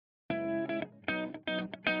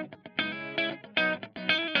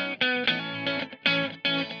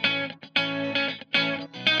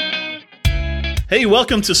Hey,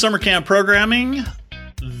 welcome to Summer Camp Programming.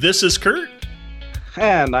 This is Curt.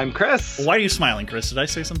 And I'm Chris. Why are you smiling, Chris? Did I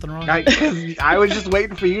say something wrong? I was just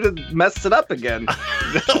waiting for you to mess it up again.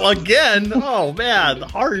 Again? Oh, man.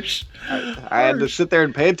 Harsh. I had to sit there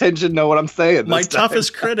and pay attention, know what I'm saying. My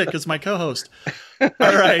toughest critic is my co-host. All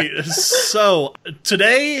right. So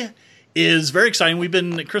today is very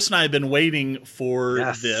exciting. Chris and I have been waiting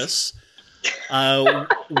for this.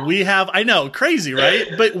 We have, I know, crazy, right?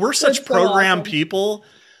 But we're such program people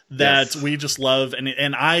that we just love,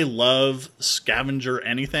 and I love scavenger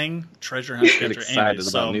anything, treasure hunt, scavenger excited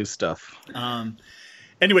about new stuff.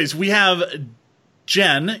 Anyways, we have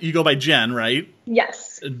Jenn. You go by Jenn, right?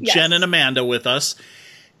 Yes. Jenn and Amanda with us.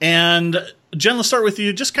 And Jenn, let's start with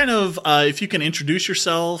you. Just kind of, if you can introduce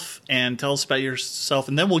yourself and tell us about yourself,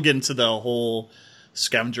 and then we'll get into the whole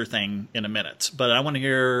scavenger thing in a minute. But I want to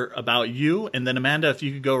hear about you, and then Amanda, if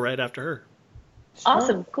you could go right after her.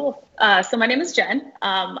 Awesome. Cool. So my name is Jenn.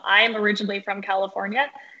 I am originally from California,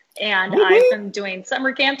 and I've been doing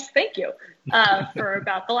summer camps. Thank you. For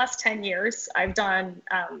about the last 10 years. I've done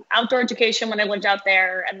outdoor education when I lived out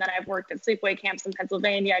there, and then I've worked at sleepaway camps in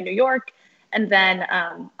Pennsylvania and New York. And then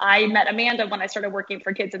I met Amanda when I started working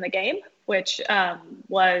for Kids in the Game, which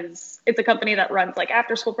it's a company that runs like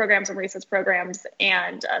after school programs and recess programs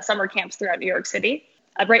and summer camps throughout New York City.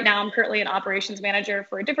 Right now, I'm currently an operations manager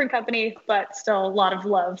for a different company, but still a lot of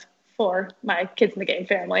love for my Kids in the Game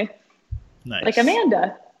family. Nice. Like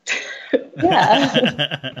Amanda.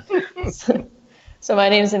 Yeah. So my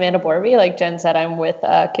name is Amanda Borbee. Like Jenn said, I'm with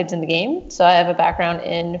Kids in the Game. So I have a background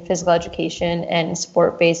in physical education and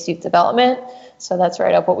sport-based youth development. So that's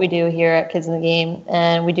right up what we do here at Kids in the Game.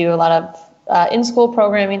 And we do a lot of in-school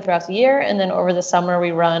programming throughout the year. And then over the summer,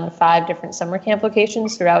 we run 5 different summer camp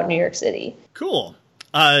locations throughout New York City. Cool.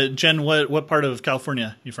 Jenn, what part of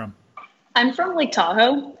California are you from? I'm from Lake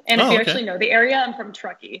Tahoe. And if you actually know the area, I'm from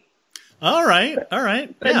Truckee. All right.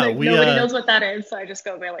 But yeah, nobody knows what that is, so I just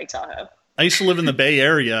go by Lake Tahoe. I used to live in the Bay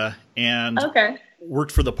Area and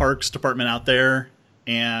worked for the parks department out there,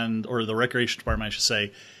 or the recreation department, I should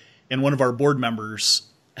say. And one of our board members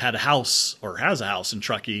had a house, or has a house in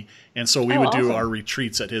Truckee, and so we would do our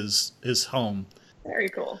retreats at his home. Very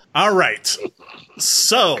cool. All right.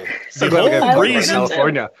 So the whole reason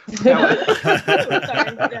California.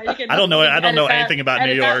 I don't know anything about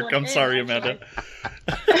New York. I'm sorry, Amanda.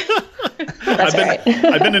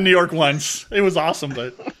 I've been to New York once. It was awesome,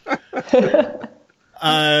 but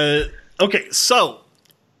okay. So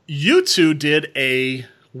you two did a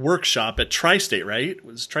workshop at Tri-State, right? It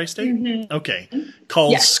was Tri-State? Mm-hmm. Okay.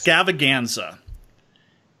 Called Scavaganza.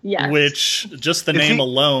 Yes. Which just the name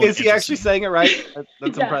alone. Is he actually saying it right?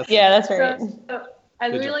 That's impressive. Yeah, that's right. So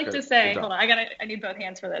as we like to say, hold on, I need both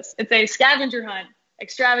hands for this. It's a scavenger hunt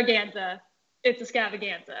extravaganza. It's a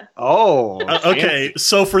Scavaganza. Oh. Okay.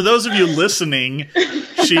 So for those of you listening,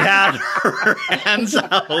 she had her hands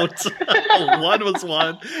out. One was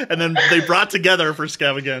one, and then they brought together for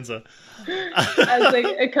Scavaganza. As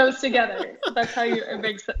it goes together. That's how it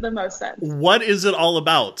makes the most sense. What is it all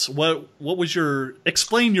about? What was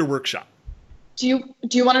explain your workshop? Do you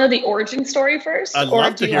want to know the origin story first? I'd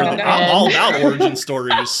love to hear that. I'm all about origin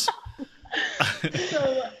stories.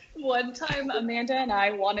 So one time Amanda and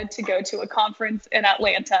I wanted to go to a conference in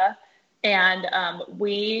Atlanta, and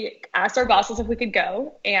we asked our bosses if we could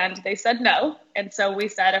go, and they said no. And so we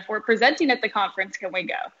said, if we're presenting at the conference, can we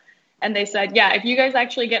go? And they said, yeah, if you guys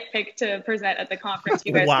actually get picked to present at the conference,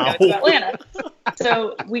 you guys can go to Atlanta.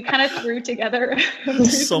 So we kind of threw together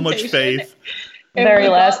so much faith. Very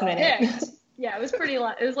last minute. Yeah, it was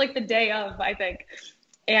it was like the day of, I think.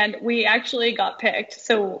 And we actually got picked.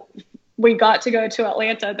 So we got to go to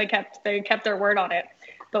Atlanta. They kept their word on it.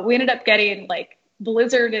 But we ended up getting like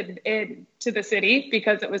blizzarded into the city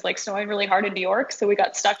because it was like snowing really hard in New York. So we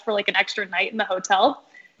got stuck for like an extra night in the hotel.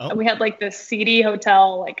 And we had like this seedy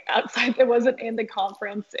hotel like outside that wasn't in the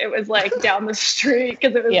conference. It was like down the street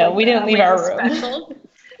because it was we didn't leave our room. Special.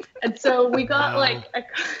 And so we got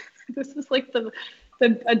this is like the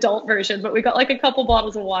adult version, but we got like a couple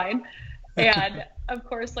bottles of wine. And of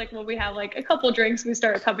course, like when we have like a couple drinks, we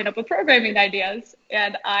started coming up with programming ideas.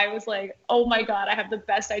 And I was like, oh my God, I have the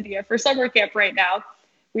best idea for summer camp right now.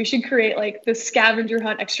 We should create like the scavenger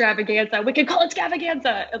hunt extravaganza. We could call it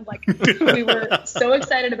Scavaganza. And like, we were so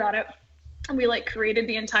excited about it. And we like created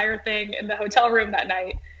the entire thing in the hotel room that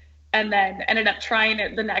night. And then ended up trying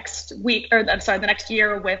it the next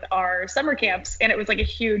year with our summer camps. And it was like a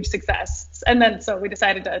huge success. And then, so we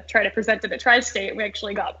decided to try to present it at Tri-State. We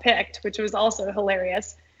actually got picked, which was also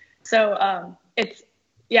hilarious. So it's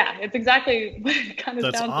exactly what it kind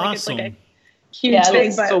of sounds like. It's like huge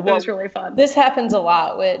thing, but it was really fun. This happens a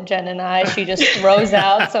lot with Jen and I. She just throws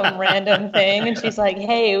out some random thing and she's like,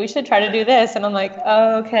 hey, we should try to do this. And I'm like,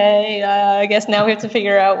 okay, I guess now we have to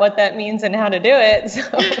figure out what that means and how to do it.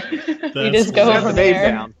 So we just go from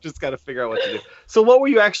there. Down. Just got to figure out what to do. So what were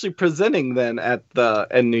you actually presenting then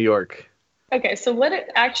in New York? Okay, so what it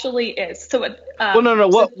actually is. So what?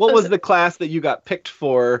 What was the class that you got picked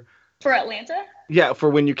for? For Atlanta? Yeah, for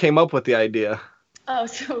when you came up with the idea. Oh,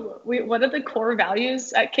 so one of the core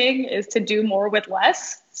values at King is to do more with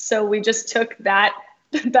less. So we just took that.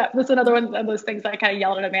 That was another one of those things that I kind of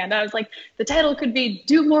yelled at Amanda. I was like, the title could be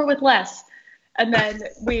 "Do More with Less," and then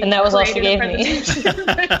and that was all she gave me.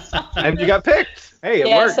 And you got picked. Hey,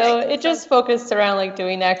 it worked. So it just focused around like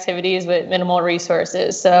doing activities with minimal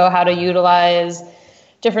resources. So how to utilize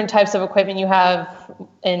different types of equipment you have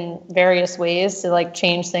in various ways to like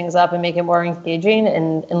change things up and make it more engaging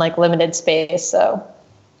in like limited space. So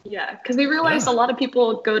yeah, because we realized a lot of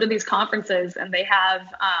people go to these conferences and they have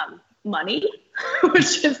money,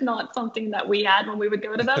 which is not something that we had when we would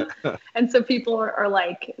go to them. And so people are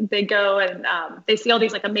like, they go and they see all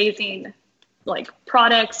these like amazing like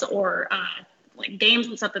products or like games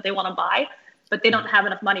and stuff that they want to buy, but they don't have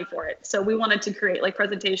enough money for it. So we wanted to create like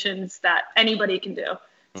presentations that anybody can do.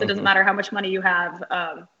 So it doesn't matter how much money you have.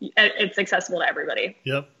 It's accessible to everybody.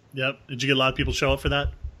 Yep. Did you get a lot of people show up for that?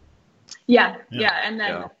 Yeah. And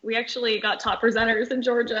then we actually got top presenters in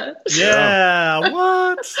Georgia. Yeah.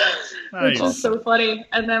 What? Which is so funny.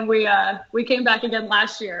 And then we came back again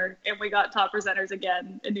last year and we got top presenters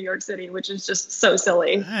again in New York City, which is just so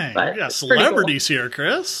silly. Hey, but we got celebrities here,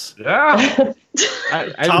 Chris. Yeah.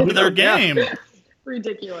 Top of their game.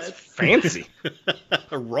 Ridiculous. Fancy.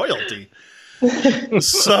 Royalty.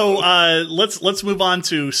 So let's move on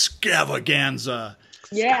to Scavaganza.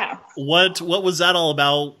 Yeah. What was that all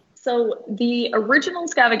about? So the original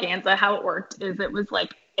Scavaganza, how it worked is it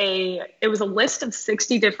was a list of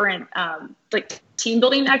 60 different like team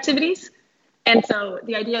building activities. And so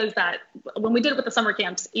the idea is that when we did it with the summer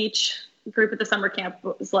camps, each group at the summer camp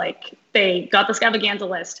was like they got the Scavaganza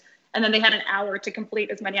list and then they had an hour to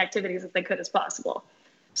complete as many activities as they could as possible.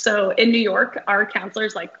 So in New York, our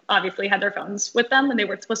counselors like obviously had their phones with them and they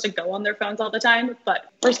weren't supposed to go on their phones all the time. But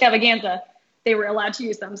for Scavaganza, they were allowed to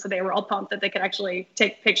use them. So they were all pumped that they could actually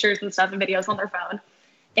take pictures and stuff and videos on their phone.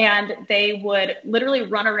 And they would literally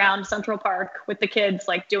run around Central Park with the kids,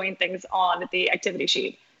 like doing things on the activity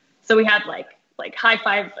sheet. So we had like high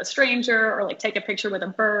five a stranger or like take a picture with a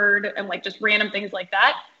bird and like just random things like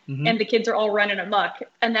that. Mm-hmm. And the kids are all running amok.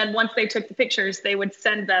 And then once they took the pictures, they would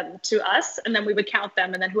send them to us and then we would count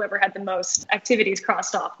them. And then whoever had the most activities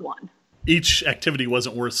crossed off won. Each activity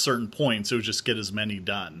wasn't worth certain points. It was just get as many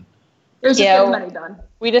done. There's just as many done.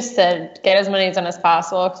 We just said get as many done as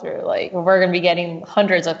possible because we're going to be getting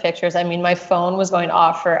hundreds of pictures. I mean, my phone was going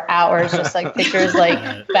off for hours, just like pictures like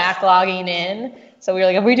backlogging in. So we were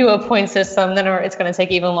like, if we do a point system, then it's going to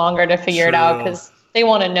take even longer to figure it out because they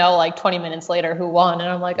want to know like 20 minutes later who won. And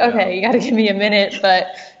I'm like, okay, you got to give me a minute.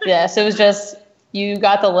 But so it was just you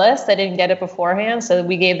got the list. I didn't get it beforehand, so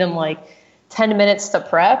we gave them like 10 minutes to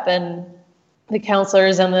prep, and the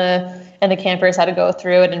counselors and the campers had to go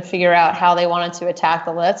through it and figure out how they wanted to attack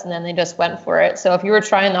the list, and then they just went for it. So if you were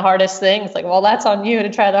trying the hardest thing, it's like, well, that's on you to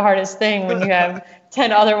try the hardest thing when you have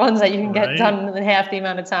 10 other ones that you can get done in half the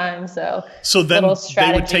amount of time. So then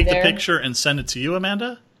they would take the picture and send it to you,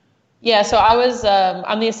 Amanda? Yeah, so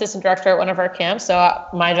I'm the assistant director at one of our camps. So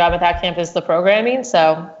my job at that camp is the programming.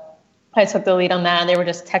 So I took the lead on that, and they were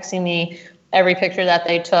just texting me every picture that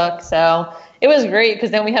they took. So it was great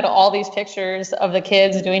because then we had all these pictures of the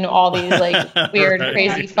kids doing all these like weird,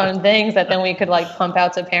 crazy, fun things that then we could like pump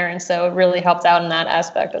out to parents. So it really helped out in that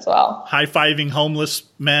aspect as well. High-fiving homeless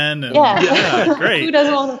men. And, great. Who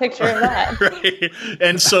doesn't want a picture of that? Right.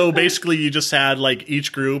 And so basically you just had like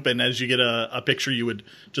each group, and as you get a picture, you would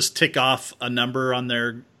just tick off a number on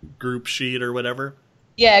their group sheet or whatever.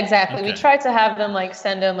 Yeah, exactly. Okay. We tried to have them like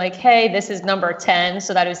send them like, hey, this is number 10,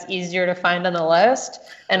 so that it was easier to find on the list.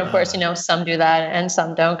 And of course, some do that and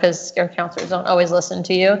some don't because your counselors don't always listen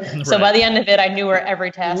to you. Right. So by the end of it, I knew where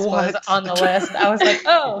every task was on the list. I was like,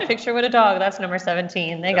 oh, picture with a dog. That's number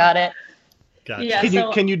 17. They got it. Gotcha.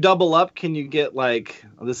 Yeah, can you double up? Can you get like,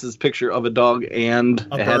 this is a picture of a dog and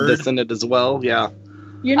it had this in it as well? Yeah.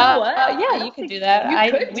 You know what? Yeah, you could do that.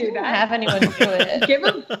 We didn't have anyone do it. Give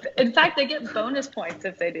them. In fact, they get bonus points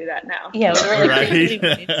if they do that now. Yeah, we're like crazy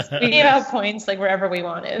points. We gave out points like wherever we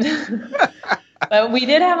wanted. But we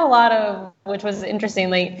did have a lot of, which was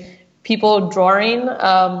interesting, like people drawing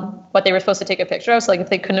what they were supposed to take a picture of. So like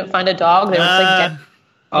if they couldn't find a dog, they would like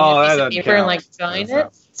Oh, that paper and like drawing it.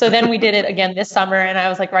 So then we did it again this summer, and I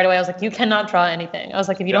was like, right away, I was like, you cannot draw anything. I was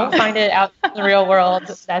like, if you don't find it out in the real world,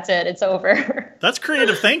 that's it. It's over. That's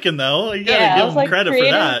creative thinking, though. You gotta give them credit for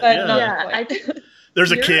that. But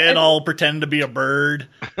there's a kid all pretending to be a bird.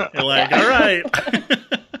 You're like, all right.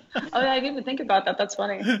 Oh, I didn't even think about that. That's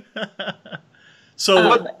funny.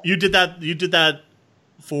 So you did that. You did that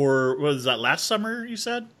for, what was that, last summer? You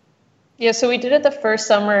said. Yeah, so we did it the first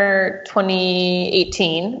summer,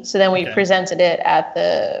 2018. So then we presented it at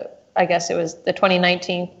I guess it was the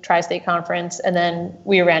 2019 Tri-State Conference, and then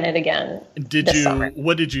we ran it again this summer.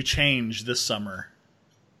 What did you change this summer?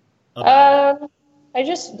 I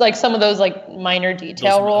just, like, some of those, like, minor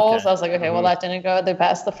detail roles. I was like, okay, well, that didn't go the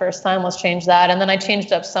best the first time. Let's change that. And then I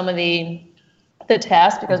changed up some of the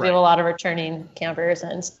tasks because we have a lot of returning campers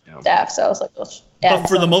and staff. So I was like, but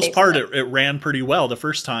for the most part, it ran pretty well the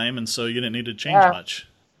first time, and so you didn't need to change much.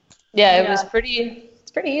 Yeah, it's pretty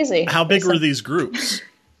easy. How big were these groups?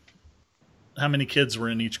 How many kids were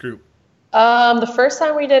in each group? The first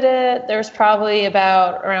time we did it, there was probably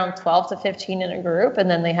around 12 to 15 in a group,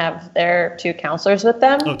 and then they have their 2 counselors with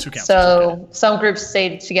them. Oh, 2 counselors. So some groups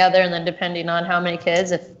stayed together, and then depending on how many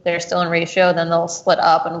kids, if they're still in ratio, then they'll split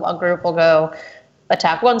up, and one group will go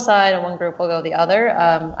attack one side, and one group will go the other.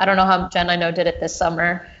 I don't know how Jen, I know, did it this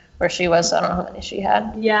summer where she was. So I don't know how many she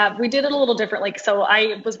had. Yeah, we did it a little different. Like, so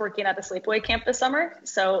I was working at the sleepaway camp this summer.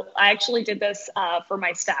 So I actually did this for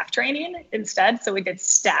my staff training instead. So we did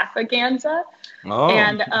Scavaganza. Oh.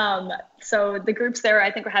 And so the groups there,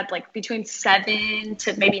 I think we had like between 7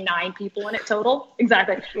 to maybe 9 people in it total.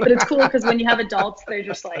 Exactly. But it's cool because when you have adults, they're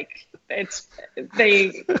just like, they're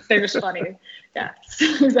just funny. Yeah,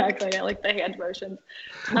 exactly. I like the hand motions.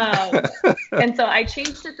 And so I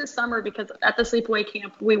changed it this summer because at the sleepaway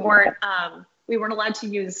camp, we weren't allowed to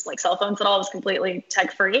use like cell phones at all. It was completely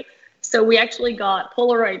tech free. So we actually got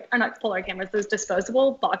not Polaroid cameras, those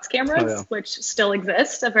disposable box cameras, which still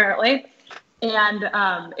exist apparently. And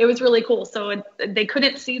it was really cool. So they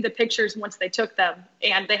couldn't see the pictures once they took them,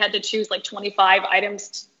 and they had to choose like 25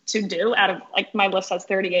 items to do out of, like, my list has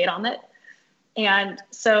 38 on it. And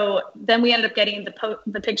so then we ended up getting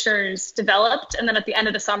the pictures developed, and then at the end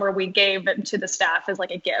of the summer we gave them to the staff as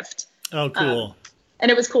like a gift. Oh, cool. And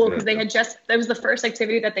it was cool because that was the first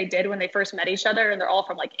activity that they did when they first met each other, and they're all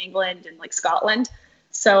from like England and like Scotland.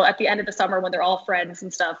 So at the end of the summer, when they're all friends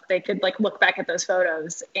and stuff, they could like look back at those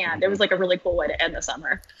photos, and it was like a really cool way to end the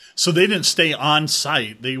summer. So they didn't stay on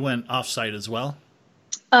site; they went off site as well.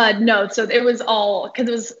 No, so it was all, because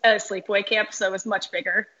it was a sleepaway camp, so it was much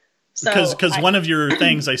bigger. Because one of your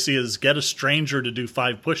things I see is get a stranger to do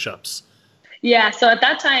 5 push-ups. Yeah, so at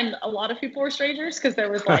that time, a lot of people were strangers because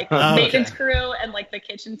there was like maintenance crew and like the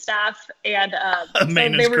kitchen staff and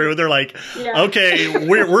maintenance crew. They're like, okay,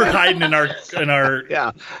 we're hiding in our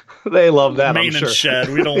they love that maintenance shed.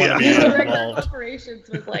 We don't want to be involved. Operations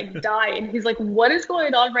was like dying. He's like, what is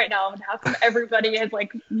going on right now? And how come everybody has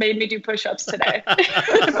like made me do push-ups today? But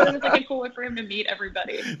it was like a cool way for him to meet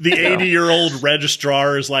everybody. The 80-year-old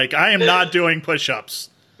registrar is like, I am not doing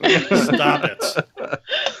push-ups. Stop it.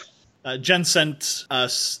 Jen sent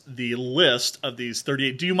us the list of these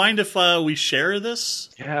 38. Do you mind if we share this?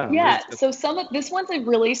 Yeah. So this one's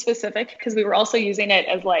really specific because we were also using it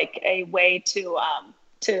as like a way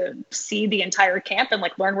to see the entire camp and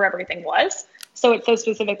like learn where everything was. So it's so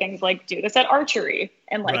specific things like do this at archery,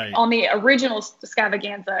 and like on the original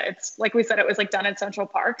Scavaganza, it's like we said, it was like done in Central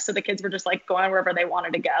Park, so the kids were just like going wherever they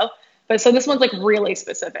wanted to go. But so this one's like really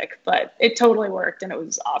specific, but it totally worked and it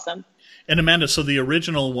was awesome. And Amanda, so the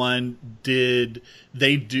original one,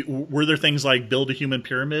 were there things like build a human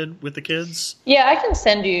pyramid with the kids? Yeah, I can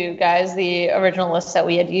send you guys the original list that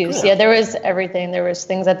we had used. Cool. Yeah, there was everything. There was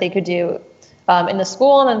things that they could do in the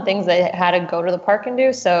school, and then things they had to go to the park and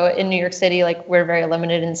do. So in New York City, like, we're very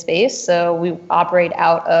limited in space, so we operate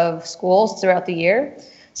out of schools throughout the year.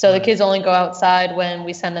 So the kids only go outside when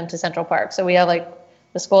we send them to Central Park. So we have like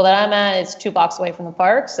the school that I'm at is 2 blocks away from the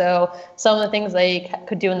park. So some of the things they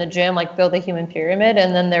could do in the gym, like build a human pyramid.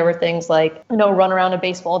 And then there were things like, run around a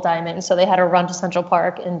baseball diamond. So they had to run to Central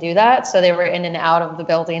Park and do that. So they were in and out of the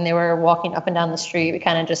building. They were walking up and down the street. We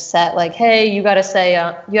kind of just set like, hey, you have to stay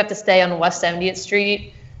on West 70th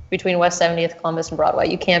Street between West 70th, Columbus, and Broadway.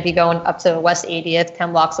 You can't be going up to West 80th,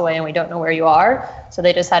 10 blocks away, and we don't know where you are. So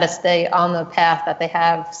they just had to stay on the path that they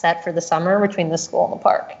have set for the summer between the school and the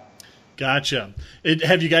park. Gotcha.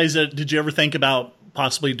 Have you guys, did you ever think about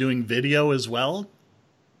possibly doing video as well?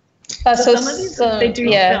 So some of these they do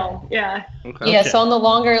film. Yeah. Okay. Yeah. So on the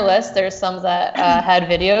longer list, there's some that had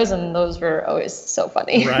videos, and those were always so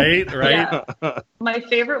funny. Right. Yeah. My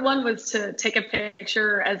favorite one was to take a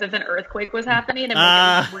picture as if an earthquake was happening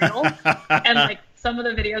and make it real. And like some of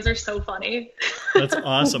the videos are so funny. That's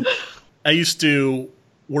awesome. I used to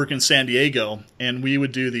work in San Diego, and we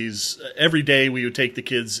would do these every day. We would take the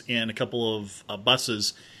kids in a couple of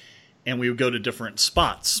buses, and we would go to different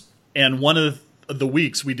spots. And one of the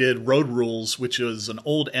weeks we did Road Rules, which was an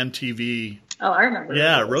old MTV. Oh, I remember.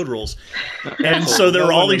 Yeah, Road Rules. And so there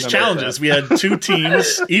were all these challenges. We had 2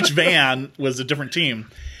 teams. Each van was a different team.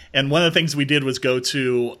 And one of the things we did was go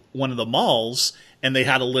to one of the malls, and they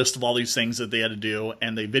had a list of all these things that they had to do,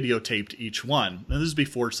 and they videotaped each one. And this is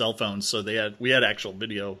before cell phones, so we had actual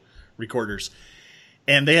video recorders.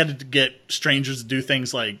 And they had to get strangers to do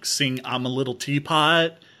things like sing "I'm a Little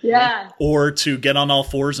Teapot." Yeah. Or to get on all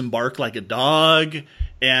fours and bark like a dog,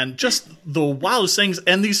 and just the wildest things.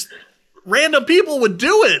 And these random people would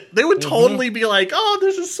do it. They would totally be like, "Oh,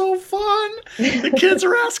 this is so fun. The kids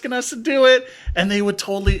are asking us to do it." And they would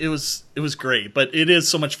totally, it was great, but it is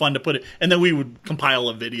so much fun to put it. And then we would compile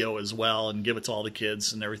a video as well and give it to all the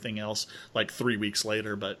kids and everything else like 3 weeks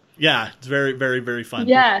later. But yeah, it's very, very, very fun.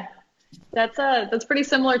 Yeah. That's pretty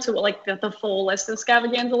similar to what like the full list of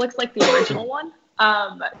Scavaganza looks like, the original one.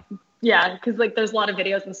 Yeah, because like there's a lot of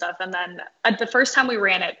videos and stuff. And then the first time we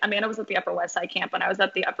ran it, Amanda was at the Upper West Side camp and I was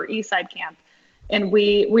at the Upper East Side camp, and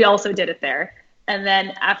we also did it there. And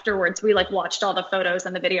then afterwards, we like watched all the photos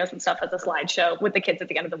and the videos and stuff as a slideshow with the kids at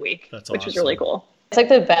the end of the week, which was really cool. It's like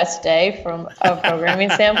the best day from a programming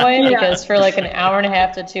standpoint because for like an hour and a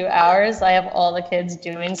half to 2 hours, I have all the kids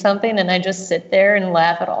doing something and I just sit there and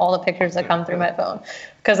laugh at all the pictures that come through my phone.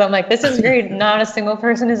 Because I'm like, this is great. Not a single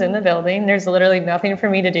person is in the building. There's literally nothing for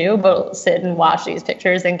me to do but sit and watch these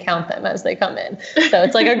pictures and count them as they come in. So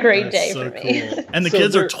it's like a great day for me. Cool. And the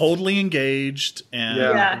kids are totally engaged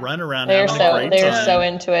and run around. They're so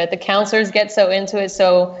into it. The counselors get so into it.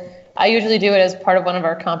 So I usually do it as part of one of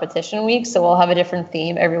our competition weeks. So we'll have a different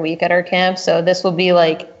theme every week at our camp. So this will be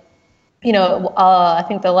like, I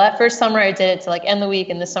think the first summer I did it to like end the week,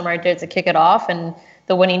 and this summer I did it to kick it off. And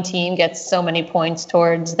the winning team gets so many points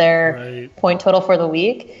towards their point total for the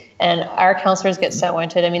week. And our counselors get so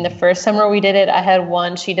into it. I mean, the first summer we did it, I had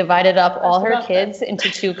one. She divided up all her kids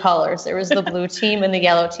into 2 colors. There was the blue team and the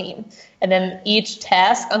yellow team. And then each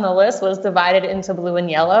task on the list was divided into blue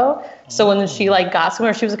and yellow. So when she like got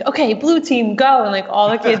somewhere, she was like, okay, blue team, go. And like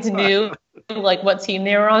all the kids knew like what team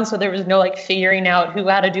they were on. So there was no like figuring out who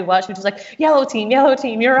had to do what. She was just like, yellow team,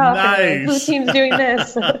 you're up. Nice. And blue team's doing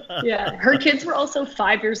this. Yeah. Her kids were also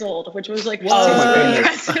 5 years old, which was like super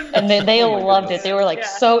impressive. And they loved it. They were like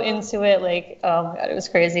so into it. Like, oh my God, it was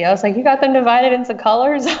crazy. I was like, you got them divided into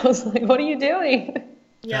colors? I was like, what are you doing?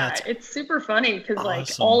 Yeah, it's super funny because like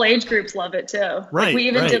all age groups love it too. Right. Like, we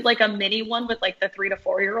even did like a mini one with like the 3 to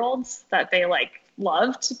 4 year olds that they like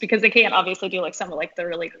loved because they can't obviously do like some of like the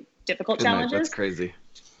really difficult challenges. That's crazy.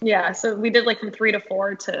 Yeah, so we did like from 3 to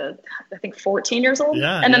 4 to I think 14 years old.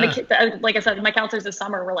 Yeah, and then the like I said, my counselors this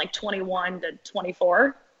summer were like 21 to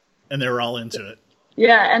 24. And they were all into it.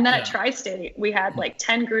 Yeah, and then at Tri-State we had like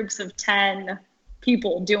 10 groups of 10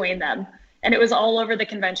 people doing them. And it was all over the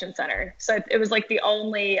convention center. So it was like the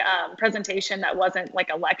only presentation that wasn't like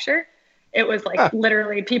a lecture. It was like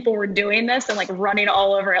literally people were doing this and like running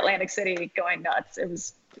all over Atlantic City going nuts. It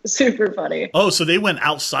was super funny. Oh, so they went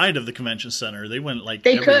outside of the convention center. They went like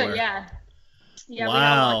they everywhere. Could, yeah. Yeah, wow.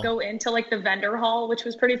 We had to go into like the vendor hall, which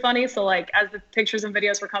was pretty funny. So like as the pictures and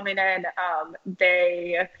videos were coming in,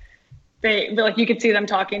 they like you could see them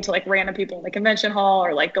talking to like random people in the convention hall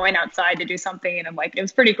or like going outside to do something, and like it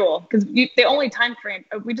was pretty cool because the only time frame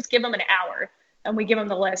we just give them an hour and we give them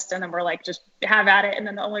the list and then we're like just have at it, and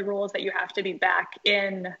then the only rule is that you have to be back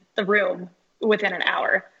in the room within an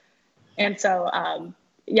hour. And so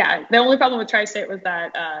the only problem with Tri-State was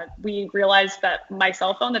that we realized that my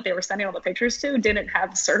cell phone that they were sending all the pictures to didn't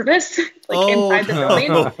have service inside the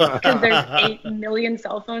building because there's 8 million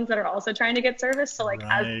cell phones that are also trying to get service. So like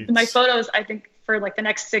as my photos, I think for like the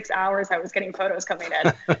next 6 hours, I was getting photos coming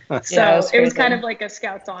in. So it was kind of like a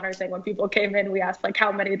Scouts honor thing. When people came in, we asked like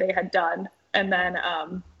how many they had done. And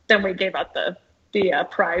then we gave out the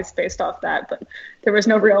prize based off that, but there was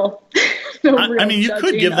no real, I mean, you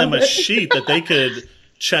could give them a sheet that they could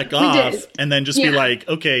check off and then just be like,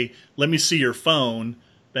 okay, let me see your phone.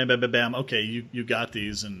 Bam, bam, bam, bam. Okay, you got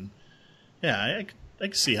these. And I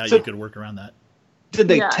can see how you could work around that. Did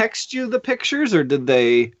they text you the pictures, or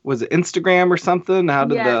was it Instagram or something? How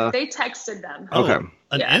did they texted them. Okay.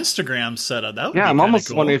 Instagram setup. That would be I'm almost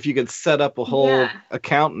cool. wondering if you could set up a whole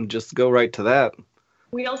account and just go right to that.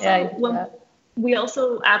 We also, we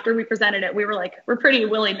also, after we presented it, we were like, we're pretty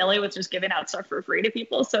willy-nilly with just giving out stuff for free to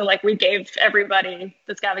people. So like we gave everybody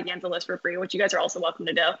the Scavaganza list for free, which you guys are also welcome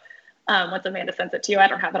to do. Once Amanda sends it to you, I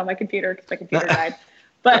don't have it on my computer because my computer died.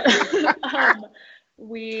 But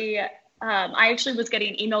I actually was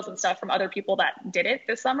getting emails and stuff from other people that did it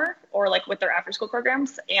this summer or like with their after school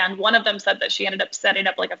programs. And one of them said that she ended up setting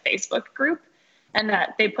up like a Facebook group and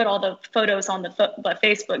that they put all the photos on the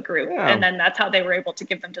Facebook group. Yeah. And then that's how they were able to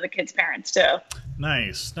give them to the kids' parents too.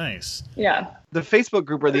 Nice. Yeah. The Facebook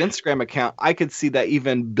group or the Instagram account, I could see that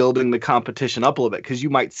even building the competition up a little bit because you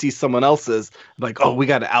might see someone else's like, oh, we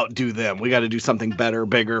got to outdo them. We got to do something better,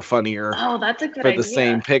 bigger, funnier. Oh, that's a good idea. For the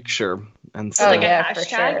same picture. And so, like a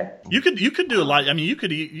hashtag. You could do a lot. I mean, you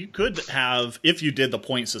could have, if you did the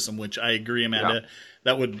point system, which I agree, Amanda,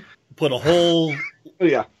 that would put a whole,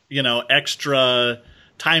 extra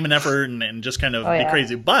time and effort and just kind of be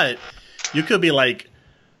crazy. But you could be like,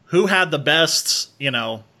 who had the best,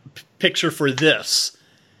 picture for this?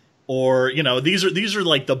 Or, these are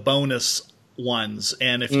like the bonus ones.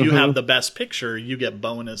 And if you have the best picture, you get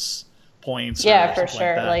bonus points. Yeah, for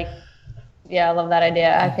sure. Yeah, I love that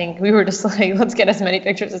idea. I think we were just like, let's get as many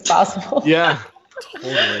pictures as possible. Yeah.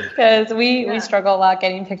 Totally. Because we struggle a lot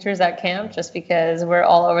getting pictures at camp just because we're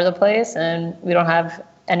all over the place and we don't have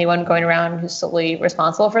anyone going around who's solely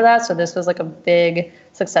responsible for that. So this was like a big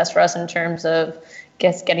success for us in terms of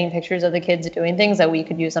getting pictures of the kids doing things that we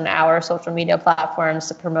could use on our social media platforms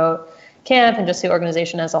to promote camp and just the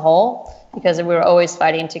organization as a whole, because we were always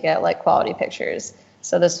fighting to get like quality pictures.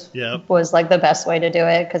 So this was like the best way to do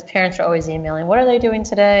it because parents are always emailing, what are they doing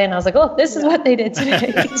today? And I was like, oh, this is what they did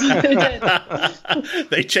today.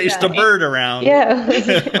 They chased a bird around. Yeah.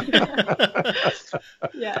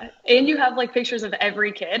 Yeah. And you have like pictures of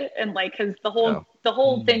every kid and like, cause the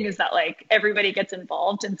whole thing is that like everybody gets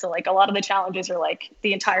involved. And so like a lot of the challenges are like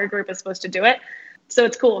the entire group is supposed to do it. So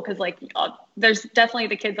it's cool because like there's definitely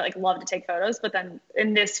the kids that like love to take photos, but then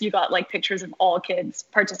in this you got like pictures of all kids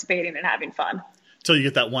participating and having fun. Till you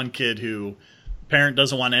get that one kid who parent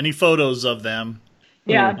doesn't want any photos of them.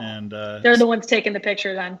 Yeah. And they're the ones taking the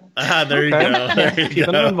picture then. There you go. Keep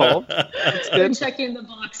them involved. That's good. And checking the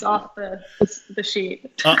box off the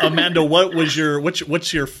sheet. Amanda, what's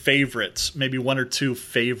your favorites? Maybe one or two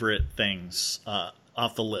favorite things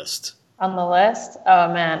off the list. On the list?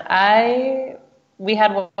 Oh man, we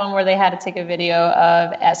had one where they had to take a video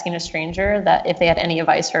of asking a stranger that if they had any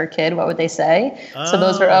advice for a kid, what would they say? Oh. So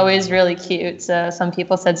those were always really cute. So some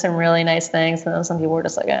people said some really nice things, and then some people were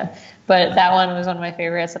just like, eh. But that one was one of my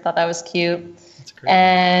favorites. I thought that was cute. That's great.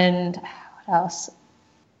 And what else?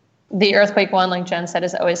 The earthquake one, like Jen said,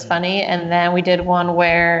 is always funny. And then we did one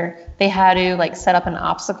where they had to like set up an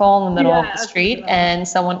obstacle in the middle of the street, and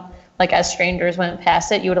someone, like as strangers went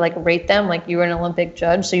past it, you would like rate them like you were an Olympic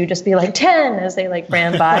judge. So you just be like 10 as they like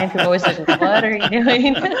ran by, and people always like, what are you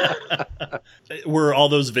doing? Were all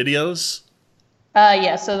those videos?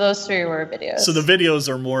 Yeah, so those three were videos. So the videos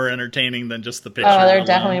are more entertaining than just the picture. Oh, they're alone.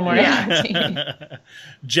 Definitely more entertaining.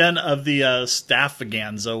 Jen, of the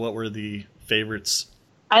Scavaganza, what were the favorites?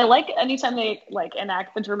 I like anytime they like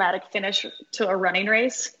enact the dramatic finish to a running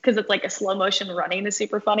race because it's like a slow motion running is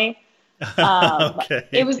super funny. Okay.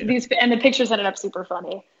 It was these, and the pictures ended up super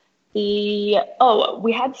funny. We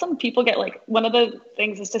had some people get like, one of the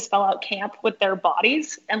things is to spell out camp with their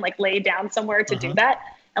bodies and like lay down somewhere to do that.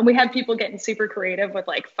 And we had people getting super creative with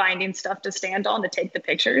like finding stuff to stand on to take the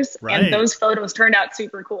pictures. Right. And those photos turned out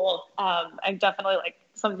super cool. And definitely like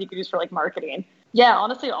something you could use for like marketing. Yeah,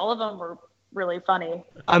 honestly, all of them were really funny.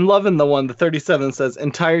 I'm loving the one, the 37 says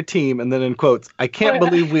entire team, and then in quotes, I can't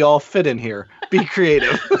believe we all fit in here. Be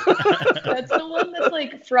creative. That's the one that's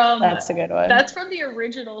like from, that's a good one. That's from the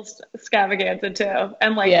original Scavaganza too.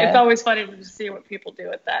 And like, it's always funny to see what people do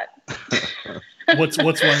with that. What's one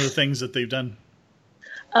of the things that they've done?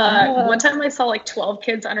 One time I saw like 12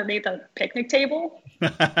 kids underneath a picnic table.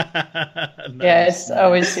 Nice. Yeah, it's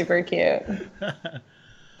always super cute.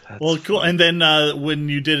 Well, cool. And then when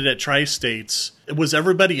you did it at Tri-States, was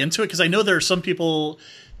everybody into it? Because I know there are some people,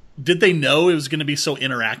 did they know it was going to be so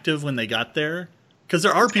interactive when they got there? Because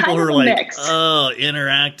there are people who are like, mix. Oh,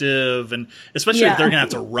 interactive. And especially if they're going to have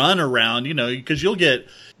to run around, because you'll get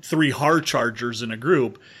 3 hard chargers in a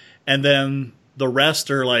group. And then the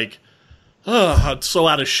rest are like, oh, I'm so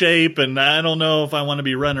out of shape. And I don't know if I want to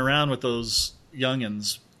be running around with those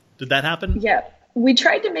youngins. Did that happen? Yeah. We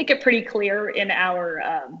tried to make it pretty clear in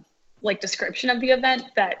our like description of the event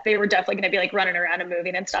that they were definitely going to be like running around and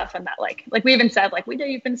moving and stuff, and that like we even said like, we know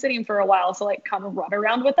you've been sitting for a while, so like come and run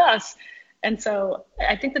around with us. And so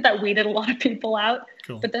I think that weeded a lot of people out.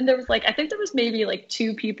 Cool. But then there was I think there was maybe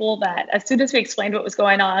 2 people that as soon as we explained what was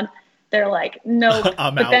going on, they're like, no,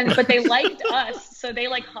 but they liked us. So they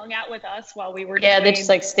hung out with us while we were doing, they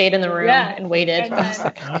just stayed in the room and waited. And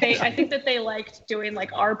then I think that they liked doing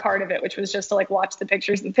our part of it, which was just to watch the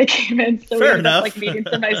pictures that they came in. So we ended up meeting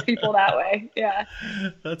some nice people that way. Yeah.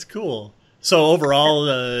 That's cool. So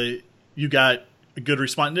overall, you got a good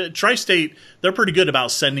response. Tri-State, they're pretty good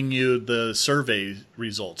about sending you the survey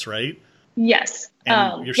results, right? Yes.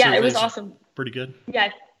 It was awesome. Pretty good. Yeah.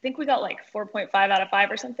 I think we got 4.5 out of 5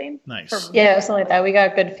 or something. Nice. Something like that. We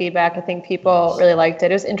got good feedback. I think people really liked it.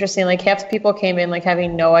 It was interesting. Half the people came in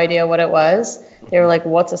having no idea what it was. They were like,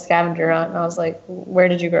 "What's a scavenger hunt?" And I was like, "Where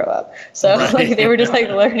did you grow up?" So they were just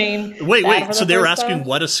learning. Wait. So they were asking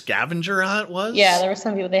what a scavenger hunt was? Yeah, there were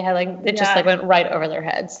some people they had it just went right over their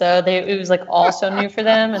head. So it was all so new for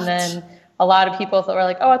them. And then a lot of people were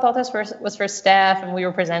like, "Oh, I thought this was for staff," and we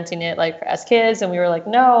were presenting it for as kids, and we were like,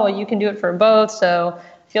 "No, you can do it for both." So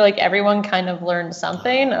I feel like everyone kind of learned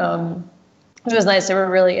something. It was nice. They were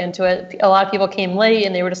really into it. A lot of people came late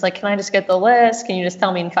and they were just like, "Can I just get the list? Can you just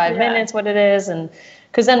tell me in 5 minutes what it is?" And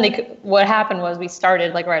because then what happened was we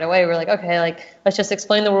started right away. We were like, okay, let's just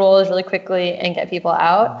explain the rules really quickly and get people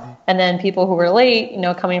out. Mm-hmm. And then people who were late,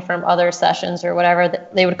 coming from other sessions or whatever,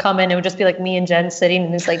 they would come in. It would just be me and Jen sitting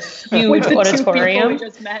in this huge auditorium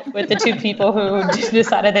with the 2 people who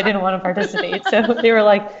decided they didn't want to participate. So they were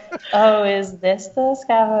like, "Oh, is this the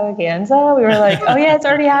Scavaganza?" We were like, "Oh yeah, it's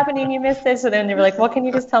already happening. You missed it." So then they were like, "Well, can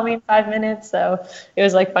you just tell me in 5 minutes?" So it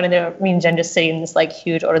was funny. Me and Jen just sitting in this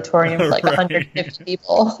huge auditorium with 150 people.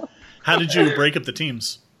 How did you break up the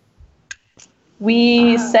teams?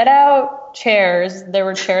 We set out chairs. There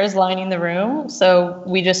were chairs lining the room. So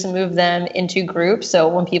we just moved them into groups. So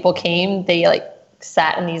when people came, they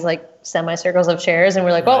sat in these semicircles of chairs and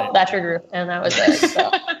we're like, "Well, that's your group." And that was it. So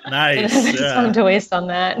nice. Just time to waste on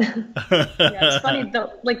that. Yeah, it's funny.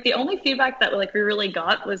 The only feedback that we really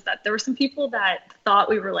got was that there were some people that thought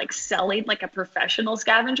we were selling a professional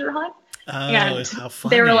scavenger hunt. Oh, and how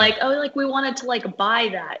funny. They were like, "Oh, we wanted to buy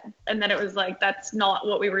that," and then it was that's not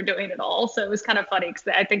what we were doing at all. So it was kind of funny because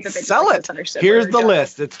I think that they sell it. Here's the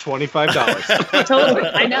list. It's $25. Totally,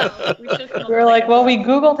 I know. We were like, "Well, we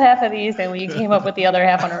Googled half of these and we came up with the other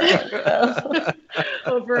half on our own." So.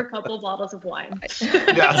 Over a couple bottles of wine.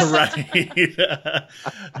 Yeah, right.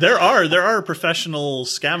 There are professional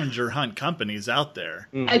scavenger hunt companies out there.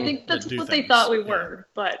 Mm-hmm. I think that's what they thought we were,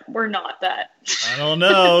 but we're not that. I don't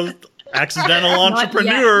know. Accidental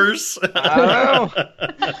entrepreneurs. I don't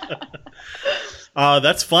know.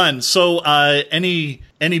 That's fun. So any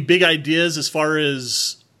big ideas as far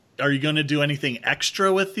as, are you going to do anything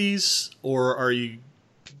extra with these, or are you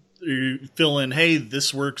feeling, hey,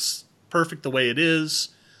 this works perfect the way it is,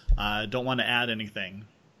 don't want to add anything?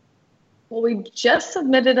 Well, we just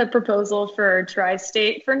submitted a proposal for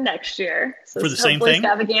Tri-State for next year. So for the same thing?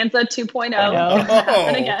 Scavaganza 2.0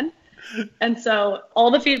 happen again. And so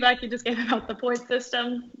all the feedback you just gave about the point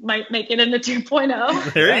system might make it into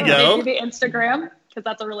 2.0. There you go. Maybe the Instagram, because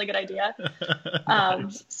that's a really good idea.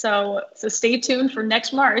 So stay tuned for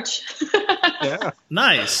next March. Yeah.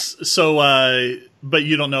 Nice. So, but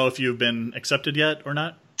you don't know if you've been accepted yet or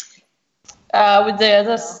not?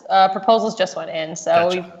 This proposals just went in, so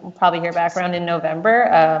Gotcha. we'll probably hear back around in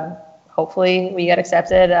November. Hopefully we get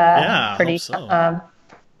accepted. Yeah, pretty, hope so.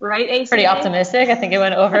 Right, ACA? Pretty optimistic. I think it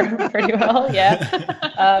went over pretty well, yeah.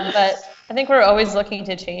 But I think we're always looking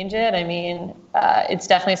to change it. I mean, it's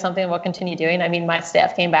definitely something we'll continue doing. I mean, my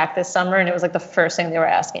staff came back this summer, and it was the first thing they were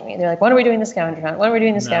asking me. They're like, "When are we doing the scavenger hunt? When are we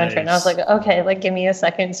doing the scavenger hunt?" And I was like, "Okay, give me a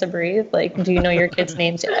second to breathe. Do you know your kids'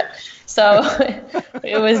 names yet?" So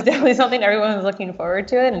it was definitely something everyone was looking forward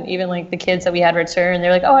to it. And even the kids that we had return,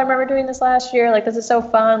 they're like, "Oh, I remember doing this last year. This is so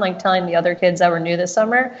fun." Telling the other kids that were new this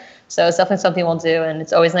summer. So it's definitely something we'll do. And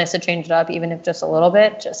it's always nice to change it up, even if just a little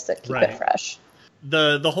bit, just to keep it fresh.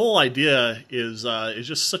 The whole idea is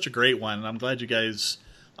just such a great one. And I'm glad you guys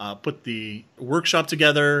put the workshop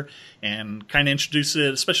together and kind of introduce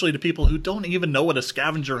it, especially to people who don't even know what a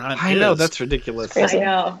scavenger hunt is. I know, that's ridiculous. I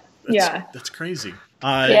know. That's crazy.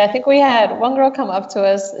 I think we had one girl come up to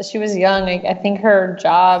us. She was young. I think her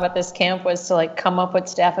job at this camp was to come up with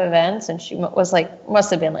staff events, and she was must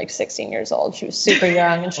have been 16 years old. She was super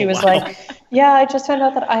young, and she was like, "Yeah, I just found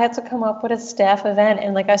out that I had to come up with a staff event,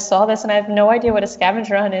 and I saw this, and I have no idea what a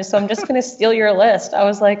scavenger hunt is, so I'm just gonna steal your list." I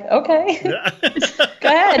was like, "Okay, go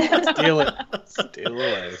ahead, steal it, steal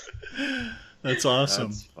away." That's awesome.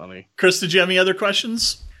 That's funny. Chris, did you have any other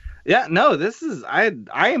questions? Yeah, no, this is I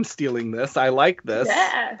am stealing this. I like this.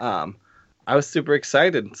 Yeah. I was super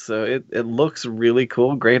excited. So it looks really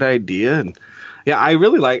cool. Great idea. And yeah, I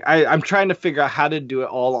really I'm trying to figure out how to do it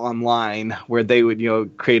all online where they would,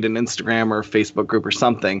 create an Instagram or Facebook group or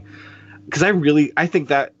something. Because I think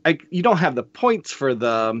that you don't have the points for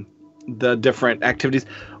the different activities,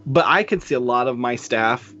 but I could see a lot of my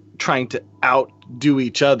staff trying to outdo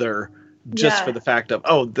each other just for the fact of,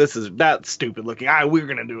 oh, that's stupid looking. We're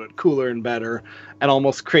going to do it cooler and better, and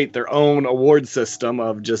almost create their own award system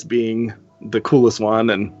of just being the coolest one.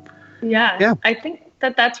 And yeah. I think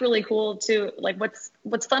that's really cool too. Like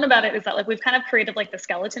what's fun about it is that like we've kind of created like the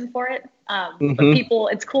skeleton for it. But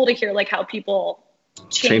it's cool to hear like how people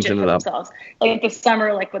change it for themselves. Like this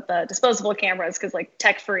summer, like with the disposable cameras, because like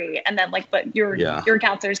tech free, and then like but your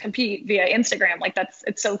counselors compete via Instagram. Like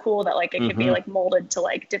it's so cool that like it can be like molded to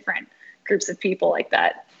like different groups of people like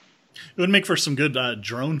that. It would make for some good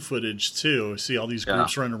drone footage too. See all these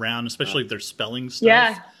groups run around, especially if they're spelling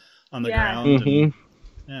stuff on the ground.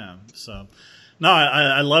 And, so no,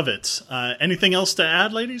 I love it. Anything else to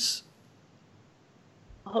add, ladies?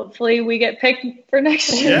 Hopefully we get picked for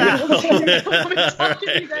next year. Yeah. Talking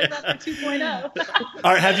to you guys after 2.0.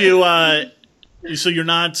 All right, have you? So you're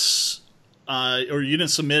not, or you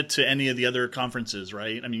didn't submit to any of the other conferences,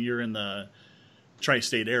 right? I mean, you're in the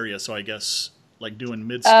Tri-State area, so I guess like doing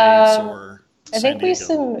mid-states or. I think we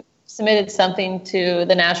submitted something to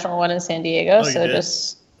the national one in San Diego.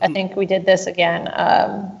 I think we did this again.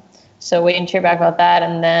 So waiting to hear back about that,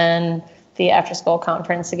 and then the after school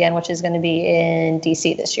conference again, which is going to be in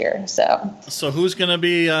DC this year. So who's going to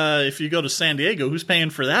be, if you go to San Diego, who's paying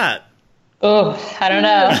for that? Oh, I don't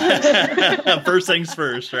know. First things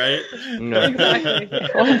first, right? Exactly.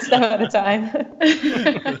 One step at a time.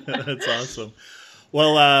 That's awesome.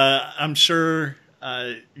 Well, I'm sure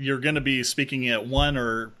you're going to be speaking at one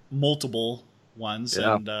or multiple ones.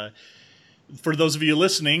 Yeah. And for those of you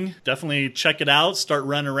listening, definitely check it out. Start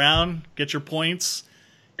running around, get your points.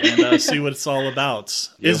 And see what it's all about.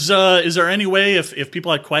 Yep. Is there any way if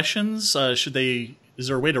people had questions, is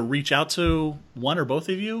there a way to reach out to one or both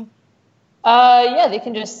of you? Yeah, they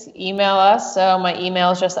can just email us. So my email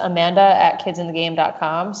is just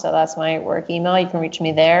amanda@kidsinthegame.com. So that's my work email. You can reach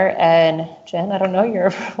me there. And Jen, I don't know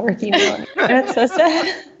your work email. That's so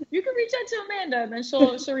sad. You can reach out to Amanda, and then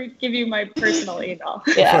she'll give you my personal email.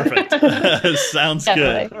 Yeah. Perfect. Sounds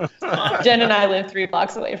good. Jen and I live 3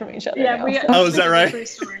 blocks away from each other. Yeah. Is that right?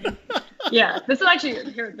 Yeah. This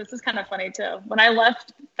is kind of funny too. When I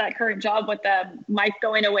left that current job with them, my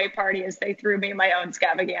going away party is they threw me my own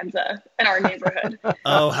Scavaganza in our neighborhood.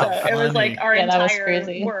 Oh, how funny. It was like our entire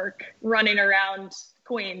work running around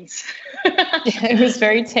Queens. It was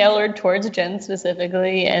very tailored towards Jen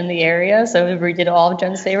specifically and the area. So we did all of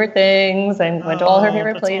Jen's favorite things and went to all her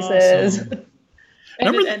favorite places. Awesome.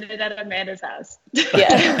 And it ended at Amanda's house.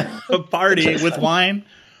 Yeah. A party with wine.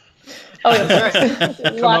 Oh, yeah.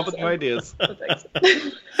 Come up with new ideas. It's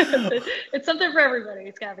something for everybody.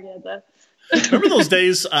 It's Scavaganza. Remember those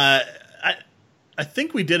days? I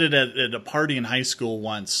think we did it at a party in high school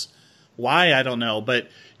once. Why, I don't know, but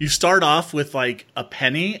you start off with like a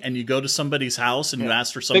penny and you go to somebody's house and you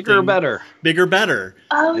ask for something bigger, better.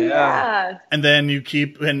 Oh yeah. And then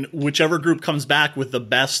and whichever group comes back with the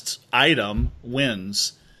best item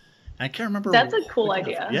wins. I can't remember. That's a cool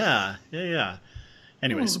idea. Yeah.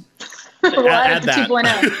 Anyways, add that.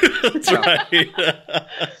 2.0. That's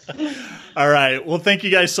right. All right. Well, thank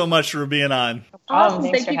you guys so much for being on. Awesome.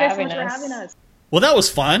 Thank you guys so much for having us. Well, that was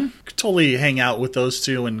fun. Could totally hang out with those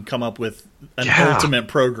two and come up with an ultimate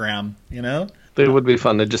program, you know? It would be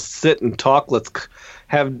fun to just sit and talk. Let's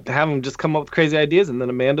have them just come up with crazy ideas, and then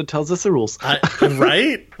Amanda tells us the rules.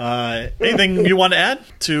 Right? Anything you want to add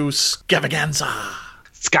to Scavaganza?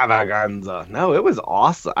 Scavaganza. No, it was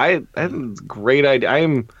awesome. I had a great idea. I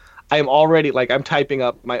am already, I'm typing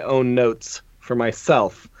up my own notes for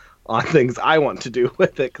myself on things I want to do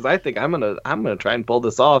with it, because I think I'm gonna try and pull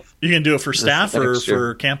this off. You can do it for staff or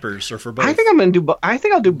for campers or for both. I think I'm gonna do. I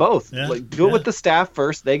think I'll do both. Yeah, do it with the staff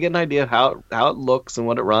first. They get an idea of how it looks and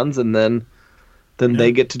what it runs, and then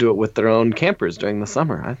they get to do it with their own campers during the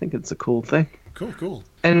summer. I think it's a cool thing. Cool.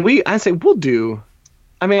 And I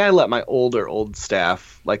let my old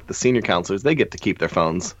staff, like the senior counselors, they get to keep their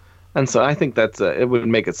phones, and so I think it would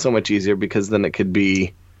make it so much easier, because then it could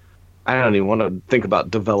be. I don't even want to think about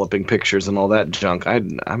developing pictures and all that junk. We're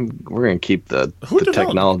going to keep the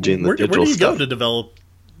technology and the digital stuff. Where do you go to develop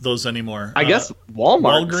those anymore? I guess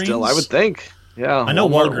Walmart Walgreens? still, I would think. Yeah, I know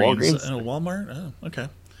Walgreens. Walmart? Oh, okay.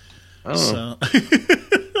 So.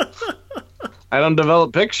 I don't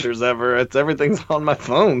develop pictures ever. Everything's on my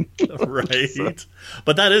phone. Right. So.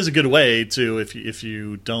 But that is a good way, too, if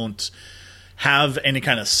you don't have any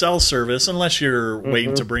kind of cell service unless you're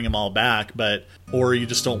waiting to bring them all back, or you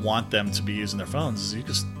just don't want them to be using their phones. You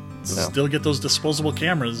just still get those disposable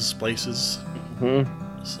cameras places.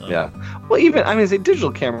 So. Yeah. Well, even, I mean,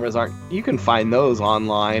 digital cameras you can find those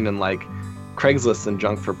online and like Craigslist and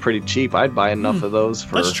junk for pretty cheap. I'd buy enough of those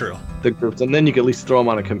for the groups, and then you can at least throw them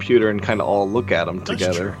on a computer and kind of all look at them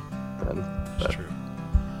together. That's true.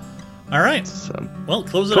 All right. So, well,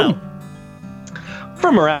 close it out.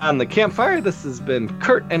 From around the campfire, this has been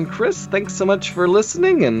Curt and Chris. Thanks so much for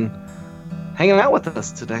listening and hanging out with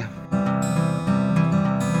us today.